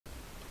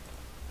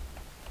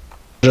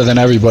better than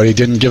everybody,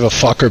 didn't give a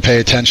fuck or pay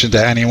attention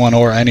to anyone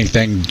or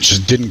anything,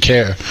 just didn't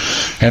care.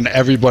 And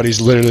everybody's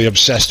literally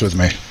obsessed with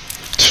me.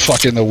 It's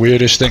fucking the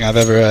weirdest thing I've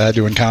ever had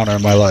to encounter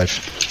in my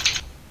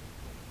life.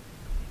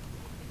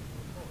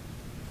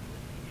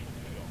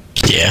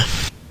 Yeah.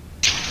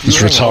 It's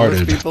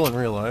retarded. Do you people in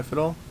real life at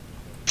all?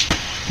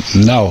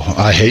 No,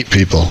 I hate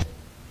people.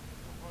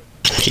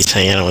 He's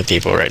hanging out with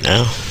people right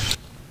now.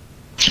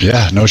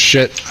 Yeah, no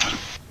shit.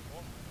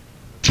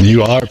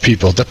 You are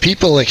people. The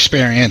People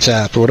Experience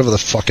app, or whatever the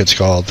fuck it's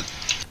called.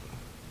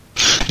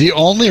 The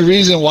only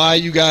reason why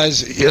you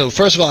guys...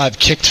 first of all, I've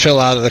kicked Phil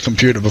out of the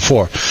computer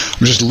before.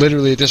 I'm just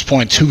literally, at this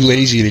point, too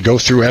lazy to go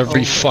through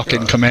every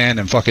fucking command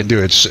and fucking do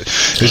it.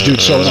 This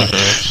dude's so annoying.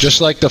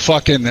 Just like the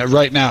fucking...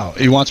 Right now,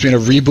 he wants me to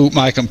reboot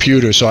my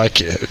computer so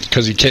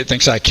because he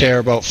thinks I care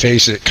about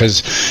FACEIT,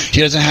 because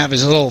he doesn't have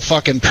his little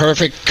fucking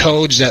perfect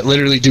codes that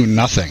literally do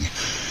nothing.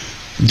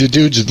 The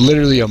dude's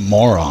literally a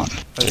moron.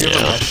 Have you ever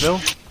met Phil?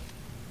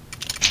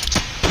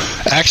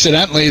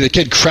 Accidentally, the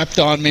kid crept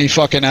on me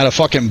fucking at a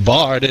fucking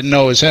bar. Didn't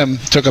know it was him.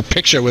 Took a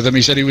picture with him.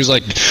 He said he was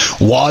like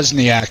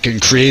Wozniak and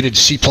created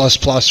C++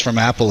 from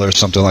Apple or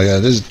something like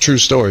that. This is a true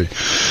story.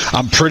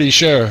 I'm pretty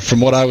sure,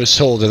 from what I was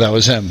told, that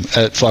was him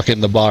at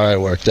fucking the bar I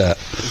worked at.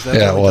 Is that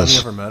the only time you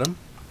ever met him?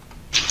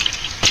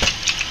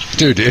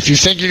 Dude, if you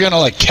think you're gonna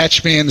like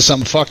catch me in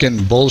some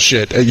fucking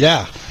bullshit,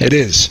 yeah, it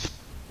is.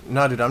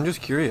 No, dude, I'm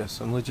just curious.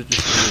 I'm legit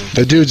just curious.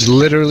 The dude's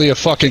literally a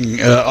fucking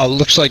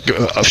looks like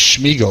a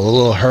Schmeagle, a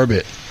little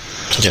Herbit.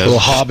 Yeah. Little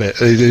hobbit.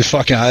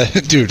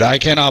 Dude, I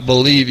cannot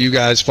believe you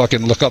guys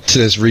fucking look up to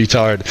this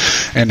retard,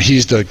 and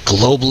he's the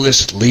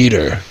globalist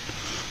leader.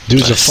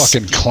 Dude's a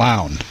fucking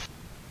clown.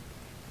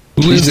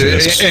 Who is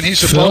this? And he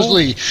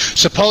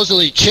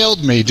supposedly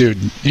killed me, dude.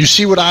 You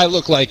see what I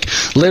look like?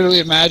 Literally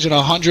imagine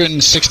a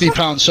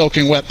 160-pound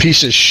soaking wet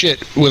piece of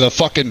shit with a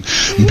fucking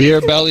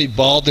beer-bellied,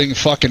 balding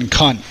fucking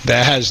cunt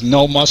that has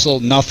no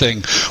muscle,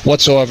 nothing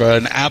whatsoever.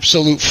 An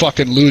absolute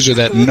fucking loser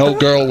that no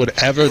girl would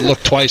ever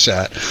look twice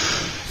at.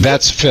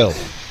 That's Phil.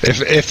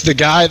 If the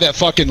guy that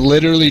fucking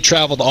literally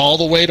traveled all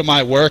the way to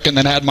my work and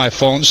then had my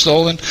phone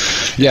stolen,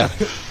 yeah,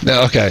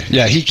 okay,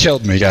 yeah, he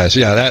killed me, guys.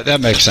 Yeah,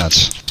 that makes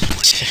sense.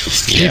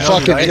 He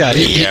fucking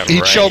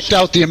he choked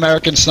out the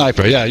American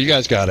sniper. Yeah, you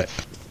guys got it.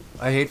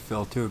 I hate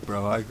Phil too,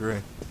 bro. I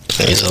agree.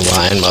 He's a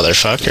lying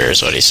motherfucker,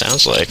 is what he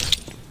sounds like.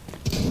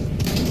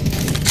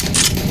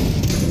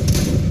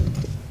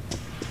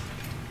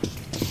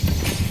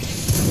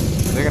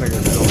 They're gonna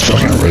go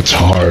Fucking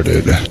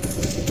retarded.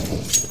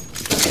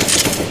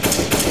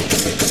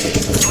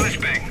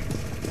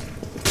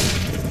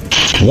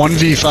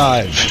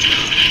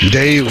 1v5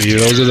 daily.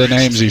 Those are the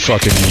names he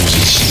fucking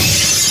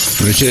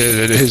uses.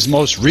 His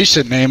most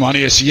recent name on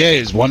ESCA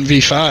is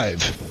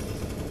 1v5.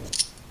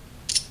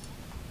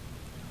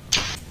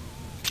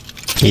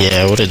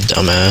 Yeah, what a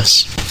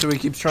dumbass. So he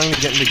keeps trying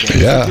to get into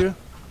games with you?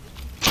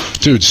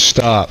 Dude,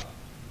 stop.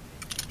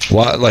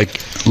 What? Like,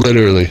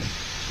 literally.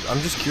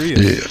 I'm just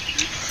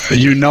curious.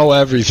 You know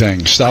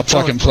everything. Stop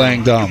fucking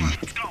playing dumb.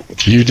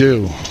 You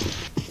do.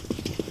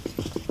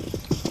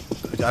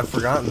 I've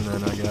forgotten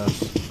then, I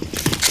guess.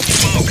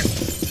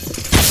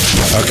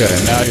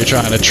 Okay, now you're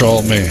trying to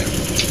troll me.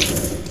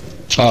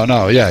 Oh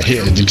no, yeah,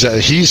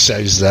 he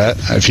says that.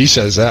 If he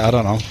says that, I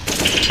don't know.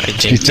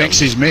 He thinks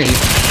he's me.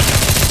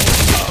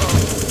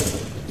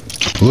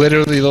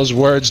 Literally, those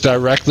words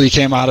directly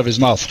came out of his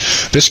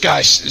mouth. This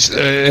guy's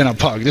in a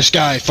pug. This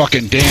guy,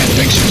 fucking Dan,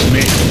 thinks he's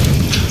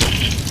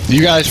me.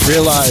 You guys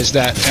realize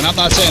that, and I'm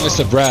not saying this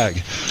to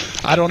brag.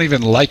 I don't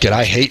even like it.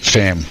 I hate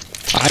fame.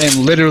 I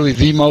am literally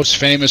the most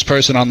famous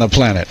person on the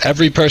planet.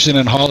 Every person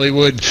in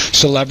Hollywood,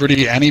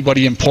 celebrity,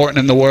 anybody important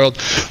in the world,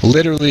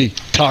 literally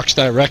talks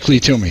directly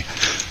to me.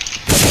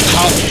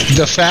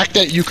 The fact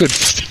that you could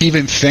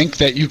even think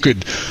that you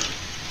could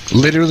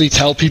literally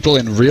tell people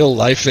in real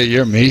life that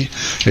you're me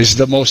is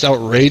the most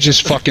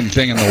outrageous fucking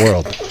thing in the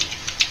world.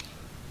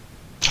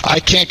 I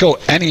can't go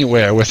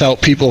anywhere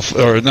without people,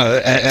 or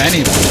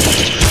anyone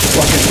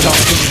fucking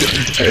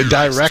talking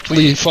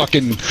directly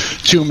fucking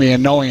to me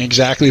and knowing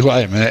exactly who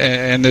I am.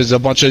 And there's a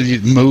bunch of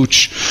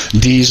Mooch,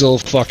 Diesel,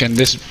 fucking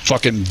this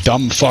fucking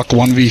dumb fuck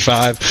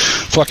 1v5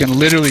 fucking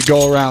literally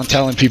go around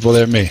telling people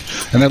they're me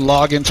and then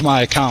log into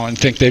my account and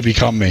think they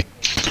become me.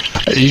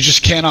 You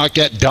just cannot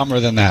get dumber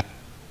than that.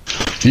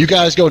 You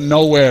guys go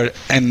nowhere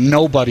and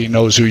nobody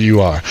knows who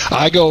you are.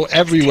 I go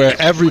everywhere,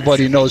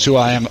 everybody knows who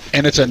I am,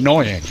 and it's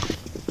annoying.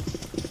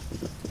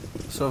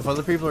 So if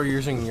other people are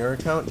using your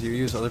account, do you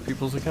use other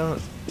people's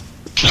account?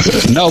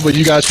 No, but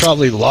you guys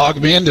probably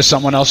log me into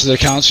someone else's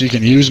account so you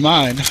can use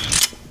mine.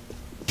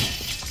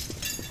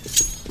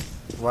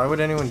 Why would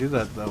anyone do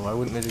that though? Why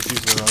wouldn't they just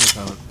use their own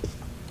account?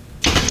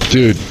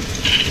 Dude,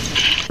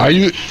 are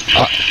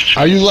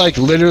you like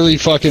literally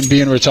fucking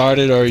being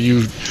retarded, or are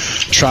you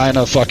trying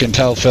to fucking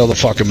tell Phil to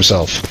fuck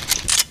himself?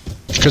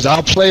 Because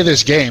I'll play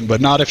this game,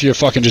 but not if you're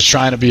fucking just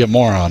trying to be a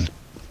moron.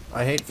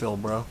 I hate Phil,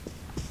 bro.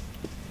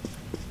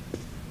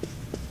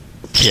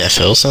 Yeah,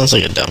 Phil sounds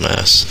like a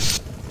dumbass.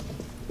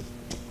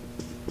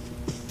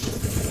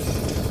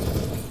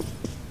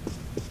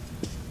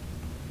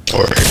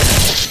 Or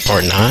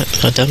Or not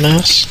a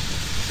dumbass?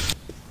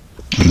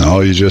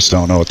 No, you just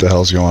don't know what the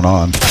hell's going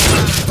on.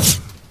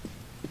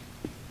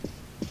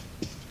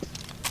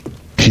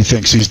 He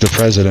thinks he's the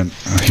president.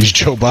 He's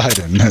Joe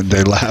Biden.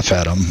 They laugh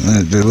at him.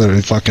 They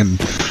literally fucking...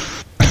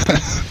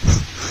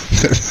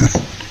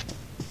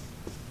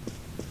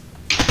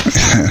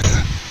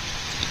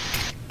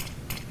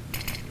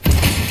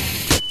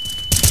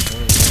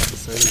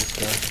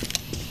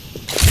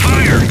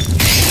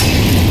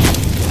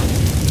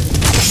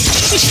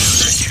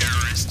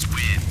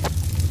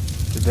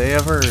 Did they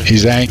ever...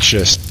 He's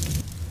anxious.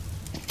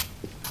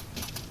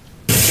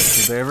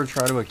 Did they ever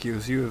try to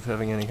accuse you of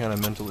having any kind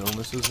of mental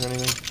illnesses or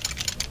anything?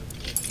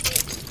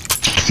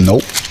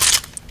 Nope.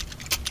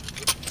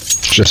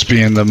 Just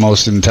being the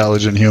most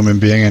intelligent human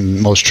being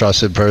and most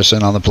trusted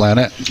person on the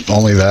planet.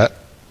 Only that.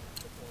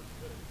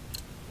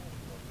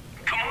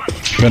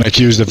 Been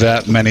accused of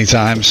that many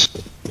times.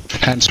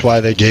 Hence why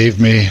they gave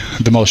me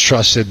the most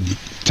trusted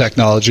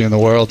technology in the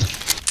world.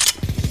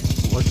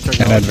 What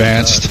technology And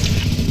advanced.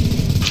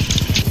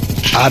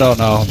 I don't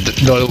know.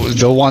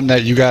 The one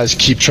that you guys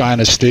keep trying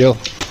to steal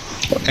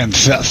and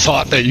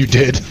thought that you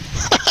did.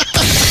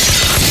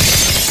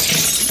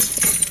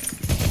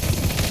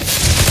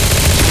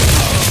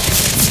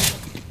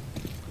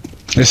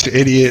 This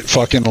idiot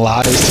fucking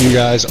lies to you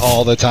guys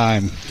all the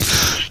time.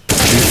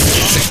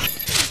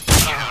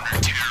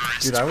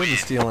 Dude, I wouldn't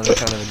steal any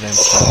kind of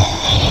advanced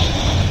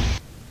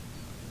tech.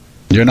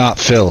 You're not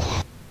Phil.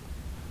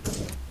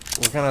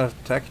 What kind of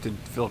tech did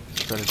Phil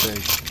try to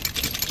take?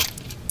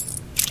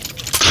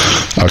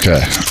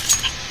 Okay.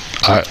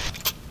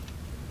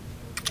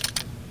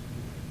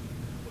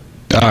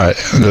 Alright,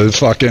 the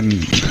fucking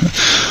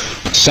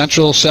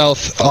Central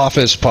South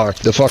Office Park,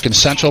 the fucking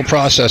central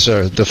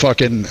processor, the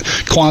fucking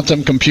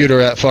quantum computer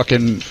at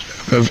fucking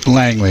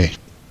Langley.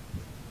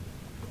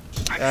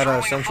 At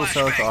a Central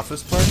South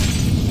Office Park?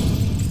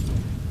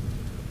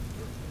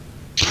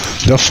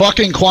 The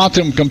fucking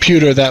quantum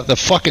computer that the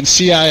fucking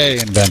CIA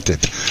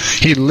invented.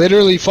 He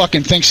literally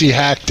fucking thinks he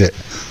hacked it.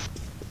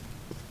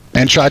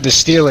 And tried to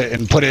steal it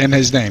and put it in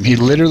his name. He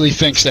literally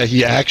thinks that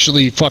he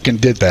actually fucking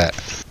did that.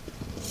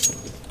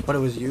 But it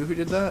was you who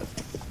did that?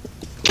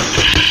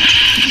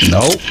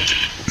 Nope.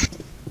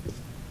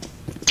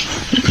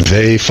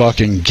 They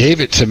fucking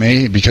gave it to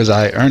me because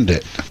I earned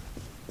it.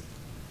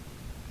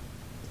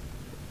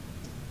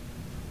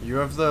 You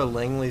have the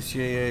Langley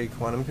CIA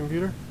quantum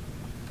computer?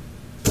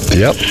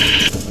 Yep.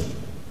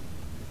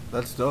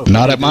 That's dope.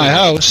 Not at my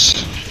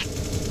house.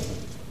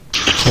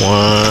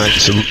 What?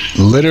 It's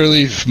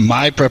literally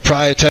my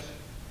proprietary.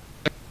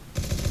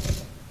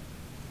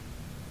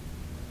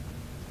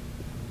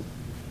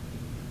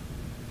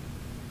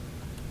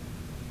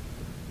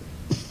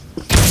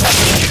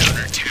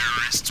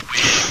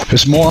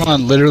 This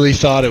moron literally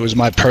thought it was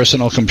my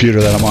personal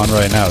computer that I'm on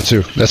right now,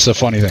 too. That's the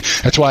funny thing.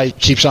 That's why he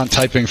keeps on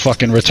typing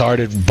fucking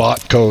retarded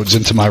bot codes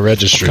into my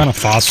registry. What kind of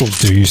fossils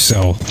do you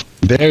sell?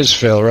 There's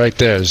Phil, right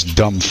there's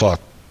dumb fuck.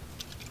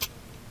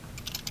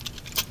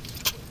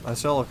 I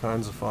sell all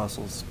kinds of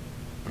fossils,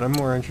 but I'm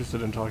more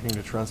interested in talking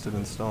to Trusted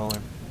Installer.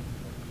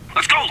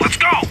 Let's go, let's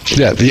go!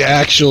 Yeah, the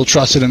actual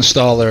trusted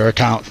installer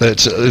account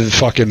that's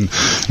fucking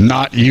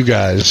not you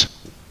guys.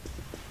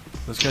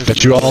 This guy's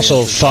That you really also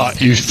interesting.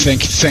 thought you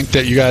think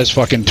that you guys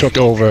fucking took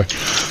over.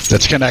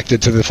 That's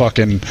connected to the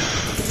fucking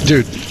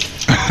dude.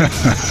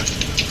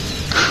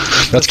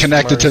 That's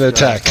connected to the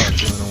tech. Smartest guy I've talked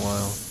to in a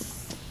while.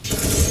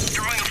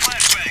 Throwing a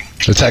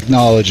flashbang! The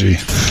technology,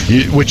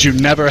 which you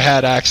never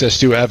had access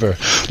to ever.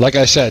 Like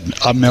I said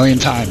a million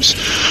times,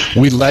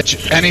 we let you,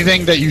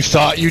 anything that you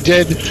thought you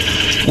did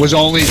was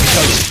only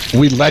because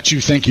we let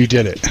you think you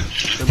did it.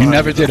 You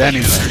never did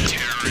anything.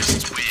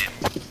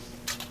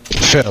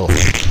 Phil,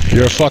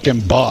 you're a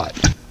fucking bot,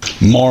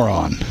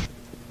 moron.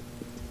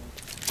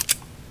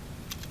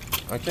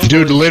 I can't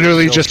Dude, believe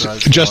literally Phil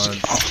tries so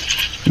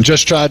hard.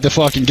 just tried to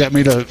fucking get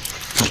me to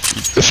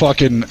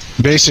fucking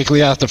basically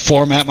have to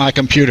format my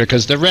computer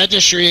because the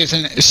registry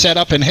isn't set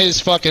up in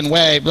his fucking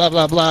way, blah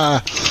blah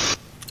blah.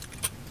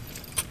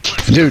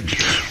 Dude,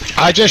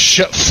 I just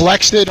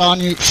flexed it on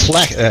you.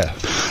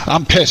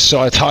 I'm pissed,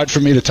 so it's hard for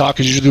me to talk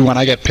because usually when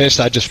I get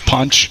pissed I just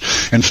punch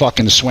and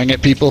fucking swing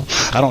at people.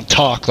 I don't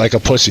talk like a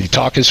pussy.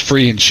 Talk is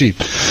free and cheap.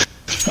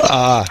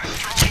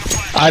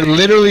 I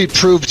literally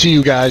proved to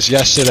you guys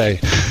yesterday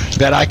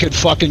that I could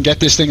fucking get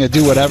this thing to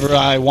do whatever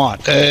I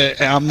want.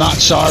 I'm not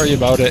sorry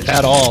about it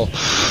at all.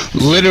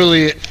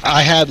 Literally,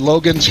 I had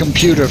Logan's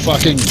computer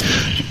fucking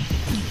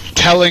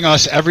telling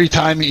us every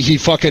time he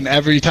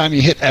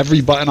hit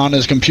every button on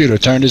his computer,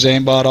 turned his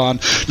aimbot on,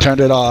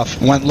 turned it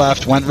off, went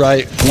left, went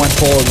right, went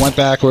forward, went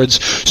backwards,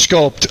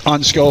 scoped,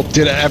 unscoped,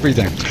 did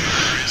everything.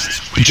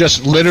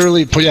 Just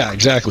literally, yeah,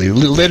 exactly.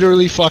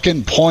 Literally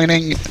fucking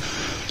pointing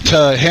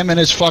to him and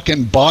his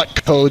fucking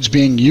bot codes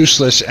being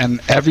useless and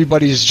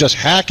everybody's just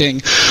hacking,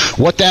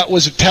 what that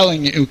was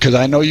telling you, because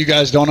I know you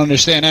guys don't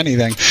understand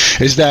anything,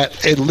 is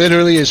that it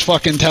literally is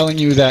fucking telling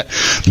you that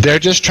they're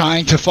just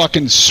trying to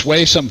fucking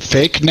sway some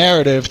fake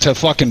narrative to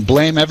fucking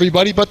blame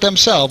everybody but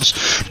themselves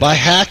by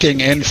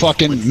hacking and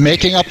fucking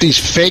making up these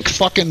fake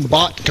fucking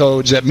bot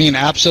codes that mean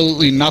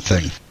absolutely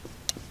nothing.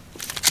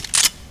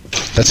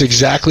 That's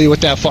exactly what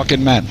that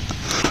fucking meant.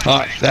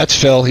 That's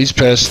Phil. He's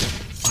pissed.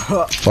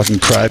 Fucking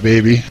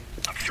crybaby.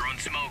 I'm throwing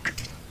smoke.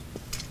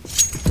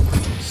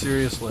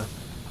 Seriously.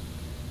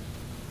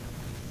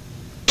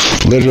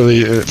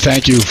 Literally,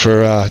 thank you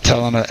for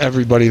telling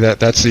everybody that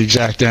that's the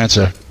exact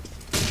answer.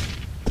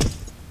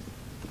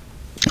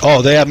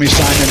 Oh, they have me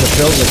sign into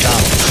Phil's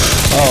account.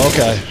 Oh,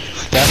 okay.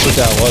 That's what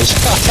that was.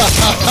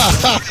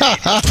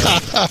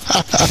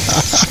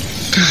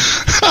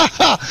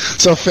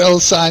 So Phil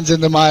signs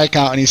into my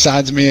account and he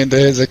signs me into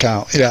his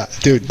account. Yeah,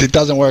 dude, it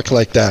doesn't work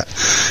like that.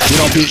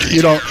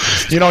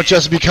 You don't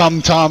just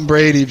become Tom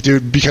Brady,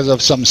 dude, because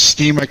of some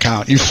Steam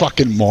account. You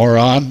fucking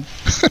moron.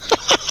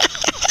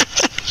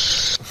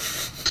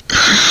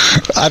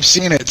 I've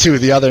seen it too.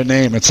 The other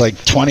name, it's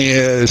like 20.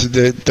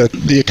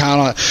 The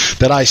account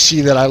that I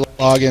see that I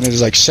log in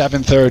is like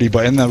 730,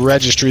 but in the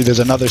registry there's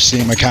another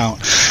Steam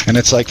account, and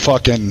it's like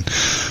fucking,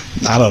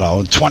 I don't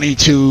know,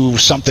 22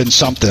 something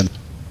something.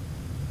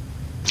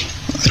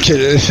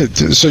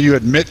 So you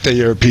admit that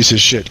you're a piece of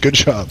shit. Good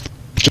job.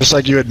 Just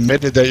like you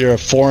admitted that you're a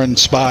foreign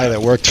spy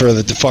that worked for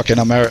the fucking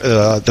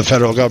the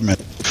federal government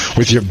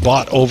with your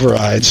bot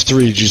overrides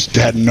 3. You just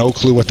had no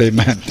clue what they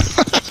meant.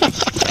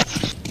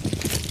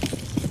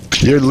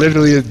 You're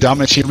literally the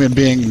dumbest human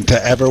being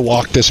to ever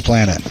walk this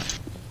planet.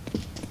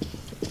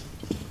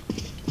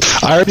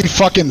 I already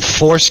fucking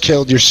force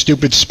killed your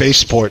stupid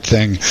spaceport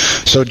thing,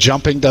 so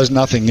jumping does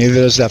nothing, neither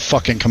does that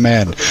fucking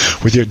command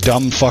with your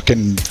dumb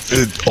fucking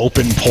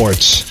open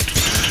ports.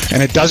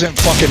 And it doesn't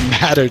fucking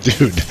matter,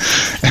 dude.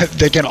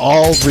 They can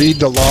all read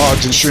the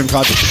logs and stream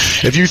content.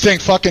 If you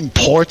think fucking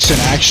ports and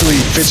actually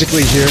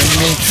physically hearing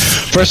me,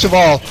 first of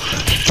all,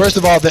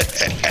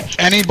 that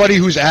anybody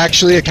who's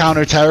actually a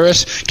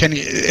counter-terrorist can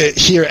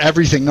hear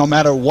everything, no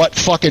matter what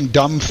fucking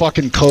dumb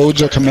fucking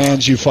codes or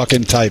commands you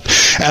fucking type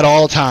at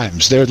all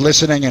times. They're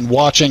listening and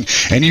watching,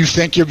 and you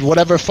think you're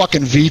whatever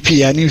fucking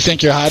VPN you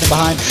think you're hiding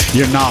behind,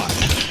 you're not.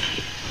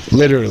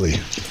 Literally.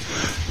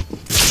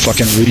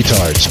 Fucking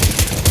retards.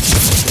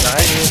 Did I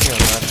do anything on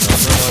that?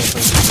 No, I'm not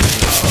going to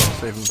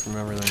save him from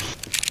everything.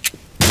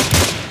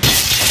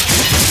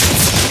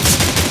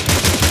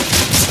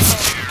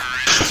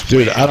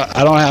 Dude,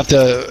 I don't have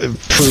to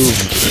prove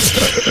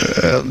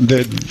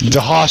the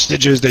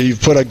hostages that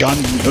you've put a gun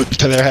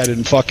to their head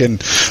and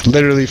fucking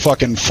literally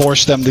fucking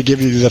force them to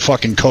give you the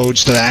fucking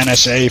codes to the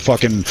NSA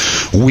fucking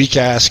weak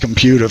ass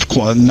computer,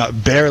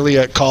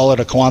 barely call it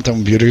a quantum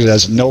computer. It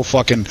has no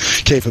fucking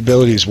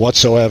capabilities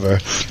whatsoever.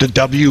 The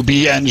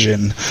WB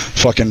engine,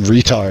 fucking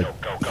retard.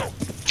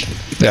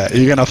 Yeah,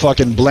 you're gonna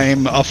fucking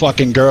blame a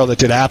fucking girl that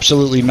did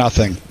absolutely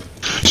nothing.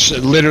 She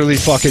literally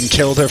fucking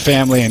killed her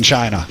family in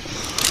China.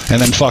 And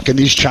then fucking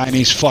these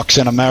Chinese fucks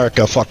in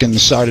America fucking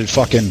started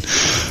fucking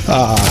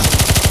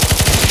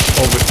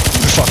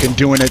fucking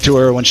doing it to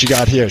her when she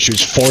got here. She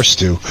was forced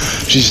to.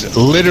 She's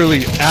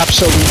literally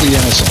absolutely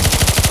innocent.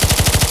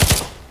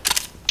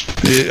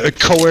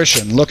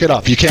 Coercion. Look it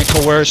up. You can't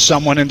coerce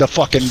someone into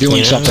fucking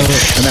doing something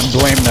and then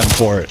blame them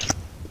for it.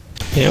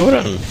 You know what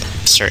I'm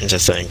starting to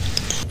think?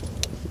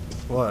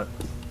 What?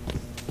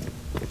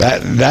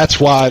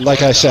 That's why,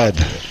 like I said,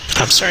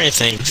 I'm starting to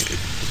think...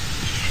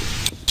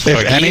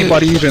 if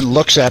anybody even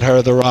looks at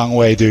her the wrong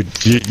way, dude,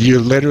 you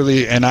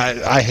literally, and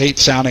I hate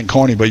sounding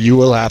corny, but you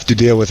will have to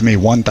deal with me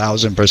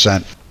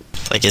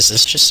 1,000%. Like, is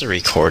this just a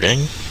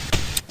recording?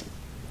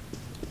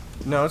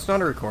 No, it's not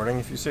a recording.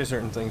 If you say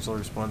certain things, they'll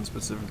respond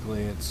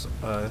specifically. It's,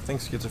 I think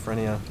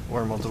schizophrenia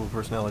or multiple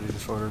personality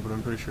disorder, but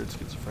I'm pretty sure it's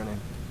schizophrenia.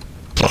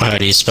 Well, how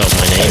do you spell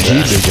my name He's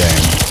then? the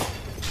game.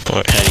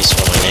 Or how do you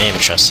spell my name,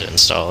 Trusted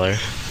Installer?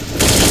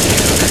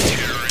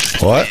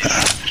 What?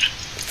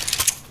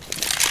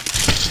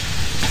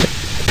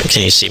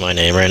 Can you see my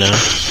name right now?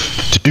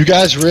 Do you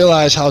guys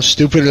realize how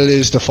stupid it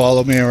is to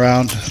follow me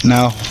around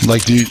now?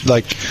 Like,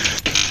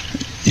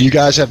 you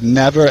guys have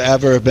never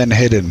ever been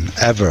hidden,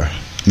 ever.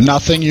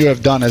 Nothing you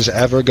have done has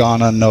ever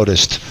gone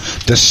unnoticed.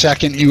 The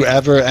second you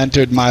ever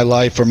entered my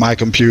life or my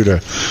computer,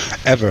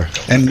 ever,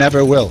 and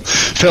never will.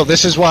 Phil,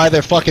 this is why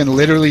they're fucking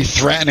literally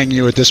threatening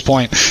you at this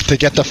point to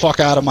get the fuck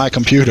out of my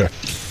computer.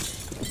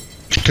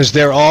 Because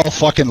they're all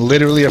fucking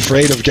literally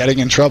afraid of getting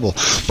in trouble.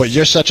 But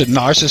you're such a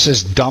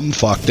narcissist dumb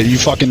fuck that you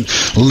fucking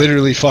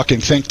literally fucking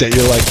think that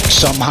you're like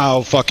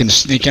somehow fucking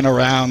sneaking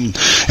around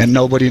and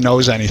nobody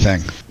knows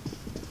anything.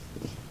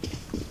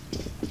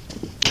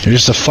 You're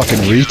just a fucking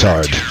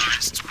retard.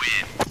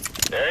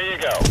 There you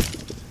go.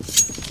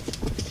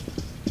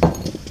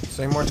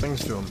 Say more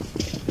things to him.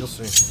 You'll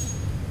see.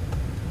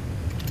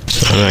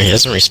 I don't know, he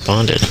hasn't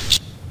responded.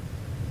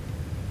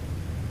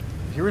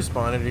 He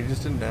responded, he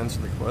just didn't answer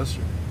the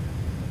question.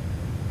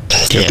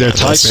 If they're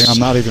that's- typing, I'm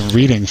not even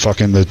reading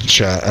fucking the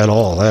chat at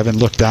all. I haven't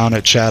looked down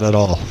at chat at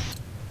all.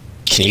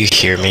 Can you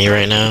hear me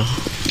right now?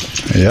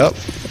 Yep.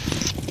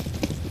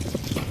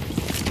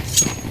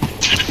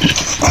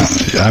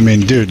 I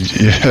mean, dude,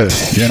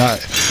 you're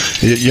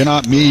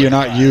not me. You're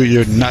not you.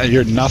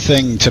 You're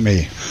nothing to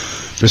me,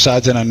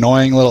 besides an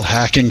annoying little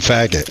hacking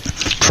faggot,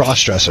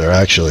 crossdresser,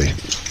 actually.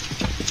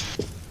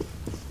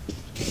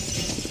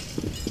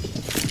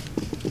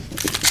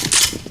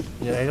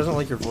 Yeah, he doesn't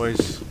like your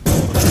voice.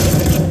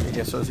 I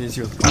guess so it's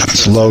easier with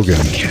It's Logan.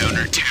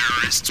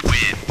 Counter-terrorists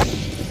win.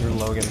 You're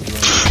Logan.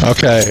 Yeah.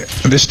 Okay,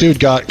 this dude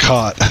got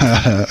caught.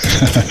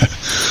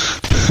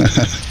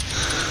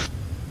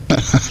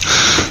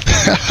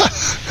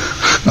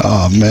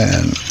 Oh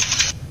man,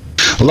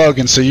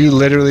 Logan. So you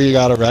literally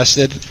got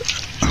arrested?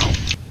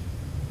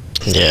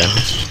 Yeah.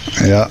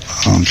 Yeah.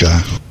 Okay.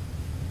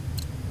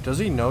 Does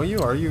he know you?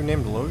 Are you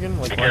named Logan?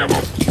 Like, Be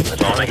careful.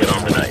 That's all I get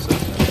on tonight.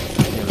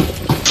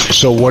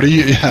 So what are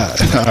you? Yeah.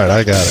 All right,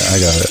 I got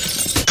it.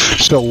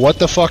 So what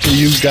the fuck are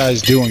you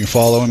guys doing,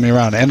 following me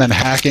around and then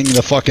hacking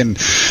the fucking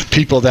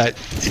people that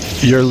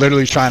you're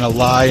literally trying to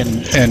lie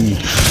and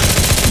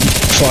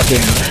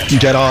fucking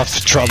get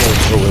off trouble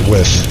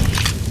with?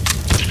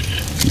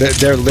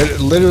 They're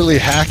literally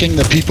hacking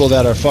the people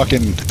that are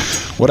fucking,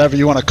 whatever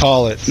you want to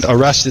call it,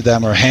 arrested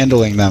them or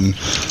handling them,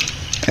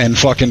 and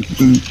fucking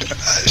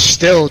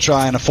still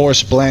trying to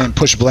push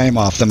blame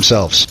off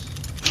themselves.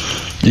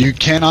 You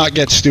cannot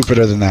get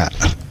stupider than that.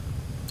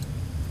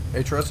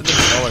 Hey, trusted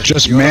installer.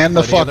 Just You wanna man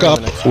the play fuck together up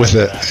in the next with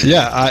round? it.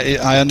 Yeah,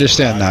 I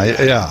understand now.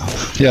 Yeah,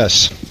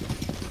 yes.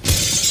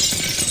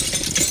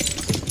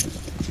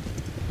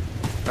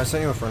 I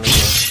sent you a friend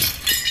request.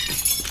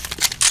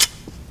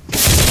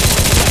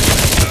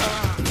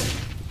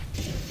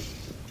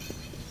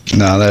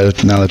 Now they're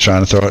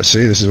trying to throw it.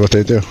 See, this is what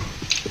they do.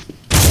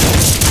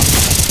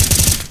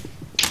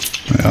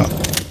 Yeah.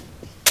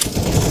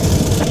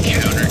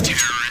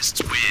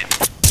 Counter-terrorists win.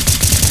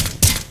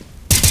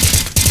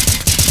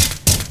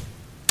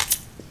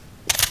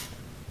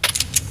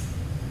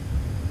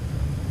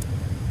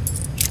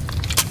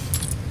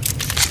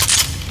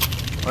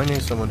 I knew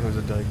someone who was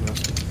a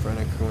diagnosed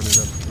schizophrenic who ended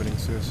up committing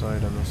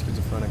suicide on their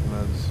schizophrenic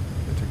meds.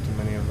 They took too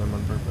many of them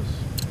on purpose.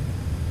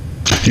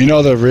 You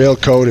know the real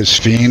code is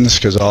fiends,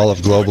 because all of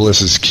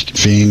Globalist is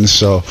fiends.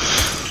 So,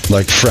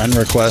 like, friend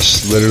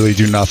requests literally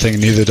do nothing.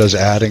 Neither does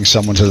adding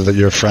someone to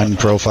your friend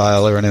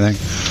profile or anything.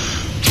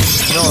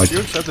 No, Like- if you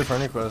accept the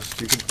friend request,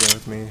 you could play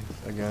with me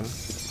again.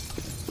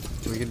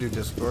 We could do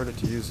Discord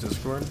if you use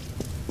Discord.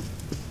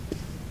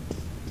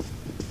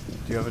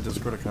 Do you have a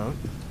Discord account?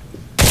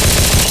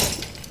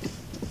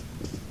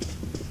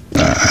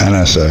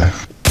 NSA.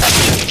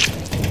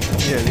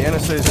 Yeah, the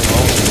NSA is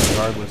involved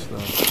regardless,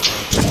 though.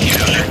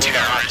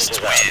 Counter-terrorists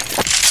win.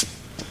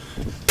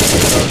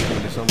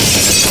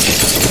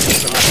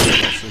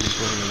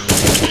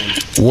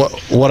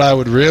 What I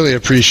would really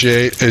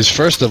appreciate is,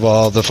 first of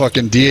all, the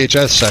fucking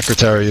DHS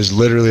secretary is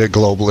literally a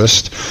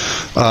globalist.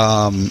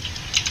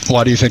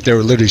 Why do you think they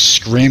were literally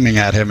screaming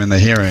at him in the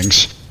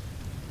hearings?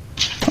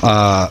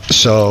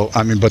 So,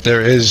 I mean, but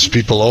there is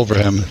people over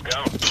him.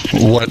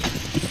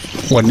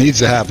 What needs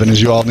to happen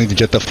is you all need to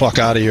get the fuck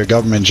out of your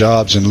government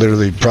jobs and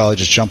literally probably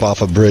just jump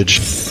off a bridge.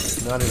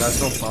 No, dude, I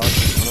still pause.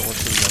 I don't work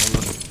for the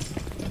government.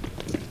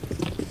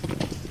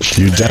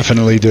 You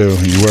definitely do.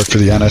 You work for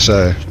the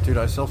NSA. Dude,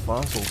 I sell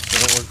fossils.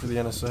 I don't work for the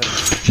NSA.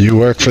 You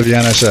work for the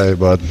NSA,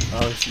 bud.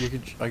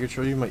 I could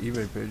show you my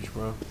eBay page,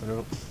 bro. I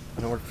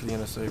don't work for the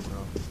NSA, bro.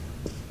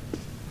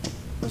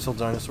 I sell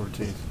dinosaur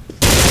teeth.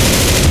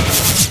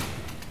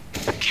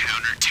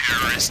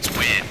 Counter-terrorists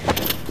win.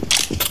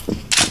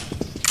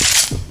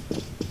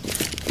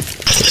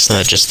 Isn't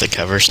that just the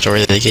cover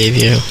story they gave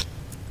you?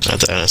 Not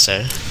the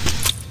NSA?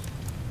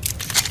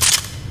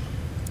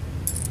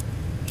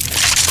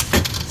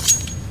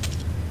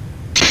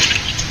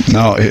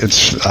 No,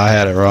 I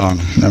had it wrong.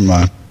 Never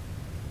mind.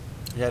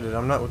 Yeah, dude,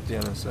 I'm not with the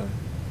NSA.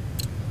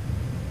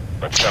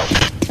 Let's go.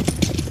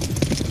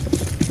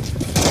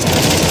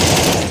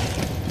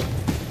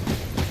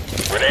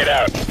 Grenade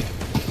out.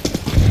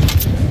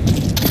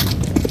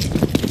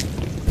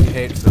 We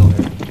hate Phil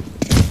here.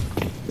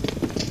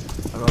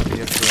 I don't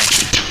get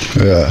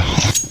Phil. Yeah.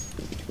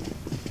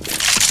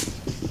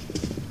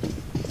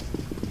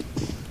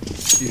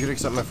 You should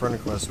accept my friend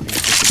request so we can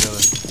stick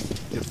together.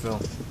 Get Phil.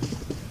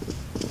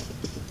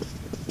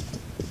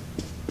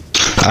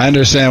 I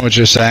understand what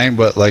you're saying,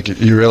 but like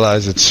you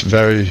realize it's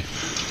very.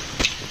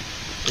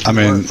 I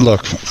mean,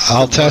 look,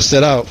 I'll test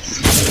it out.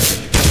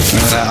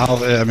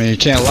 I mean, you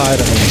can't lie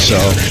to me, so.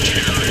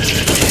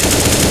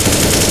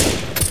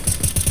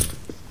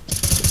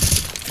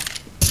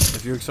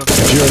 If you accept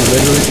If you're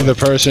literally the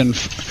person,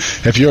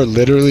 if you're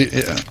literally.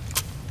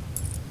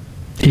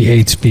 He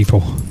hates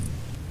people.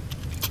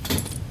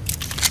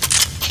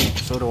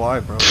 So do I,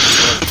 bro.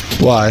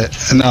 Why?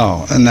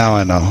 No, now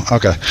I know.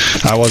 Okay,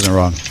 I wasn't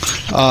wrong.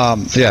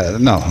 Yeah,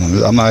 no,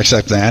 I'm not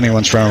accepting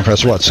anyone's friend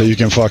request. What? So you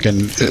can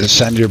fucking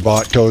send your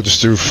bot codes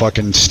through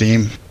fucking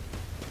Steam?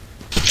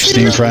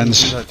 Steam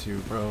friends? Do that to you,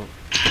 bro.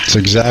 It's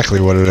exactly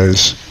what it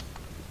is.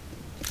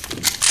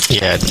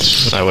 Yeah,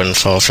 I wouldn't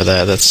fall for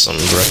that. That's some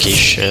rookie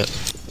shit.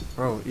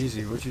 Bro,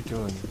 easy, what you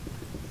doing?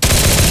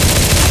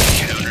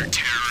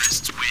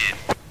 Counter-terrorists win.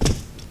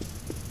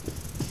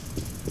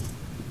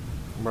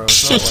 Bro,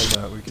 it's not like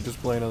that. We could just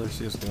play another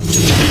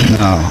CSGO.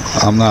 No,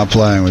 I'm not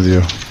playing with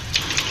you.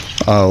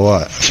 Oh,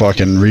 what?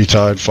 Fucking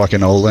retard,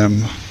 fucking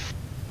Olim.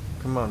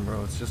 Come on,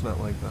 bro, it's just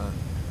not like that.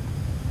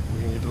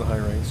 We can get to the high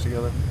ranks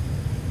together.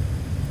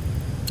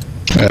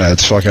 Yeah,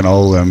 it's fucking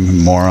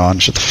Olim, moron.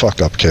 Shut the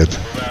fuck up, kid.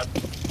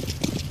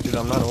 Dude,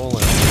 I'm not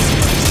Olin.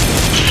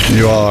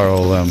 You are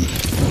Olim.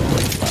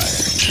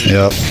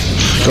 Yep.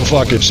 Go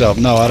fuck yourself.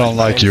 No, I don't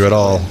like you at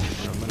all.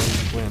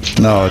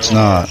 No, it's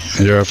not.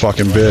 You're a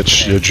fucking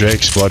bitch. You're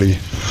Jake's buddy.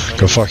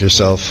 Go fuck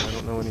yourself. I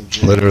don't know any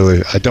Jake.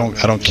 Literally, I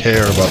don't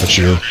care about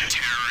you.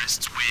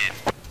 Terrorists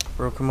win.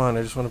 Bro, come on,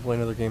 I just want to play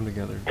another game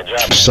together. Good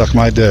job, man. Suck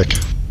my dick.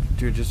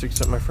 Dude, just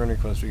accept my friend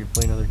request. We can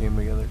play another game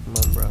together. Come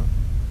on, bro.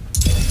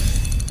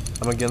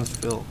 I'm against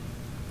Phil.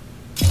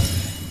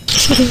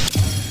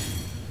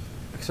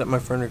 Accept my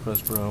friend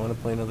request, bro. I want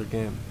to play another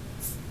game.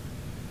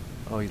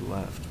 Oh, he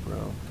left,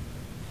 bro.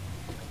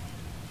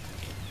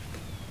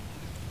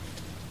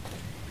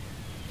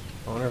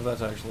 I wonder if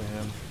that's actually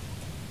him.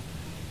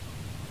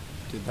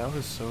 Dude, that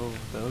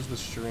was the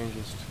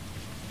strangest.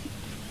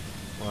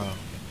 Wow.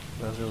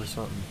 That was really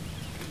something.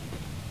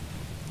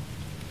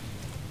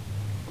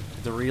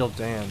 The real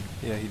Dan.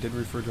 Yeah, he did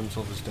refer to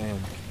himself as Dan.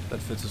 That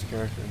fits his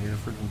character. He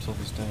referred to himself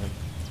as Dan.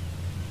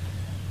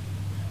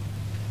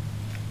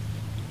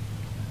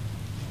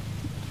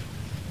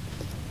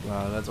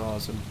 Wow, that's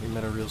awesome. We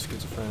met a real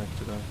schizophrenic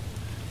today.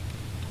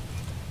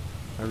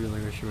 I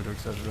really wish you would have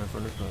accepted my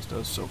friend request. I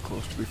was so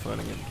close to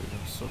befriending him, dude.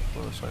 I was so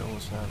close. I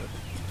almost had it.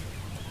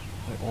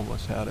 I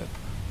almost had it.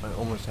 I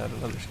almost had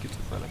another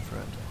schizophrenic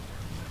friend.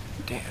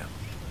 Damn.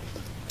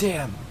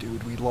 Damn,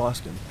 dude, we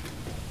lost him.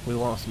 We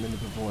lost him into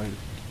the void.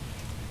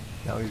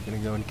 Now he's gonna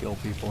go and kill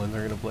people and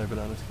they're gonna blame it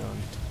on his gun.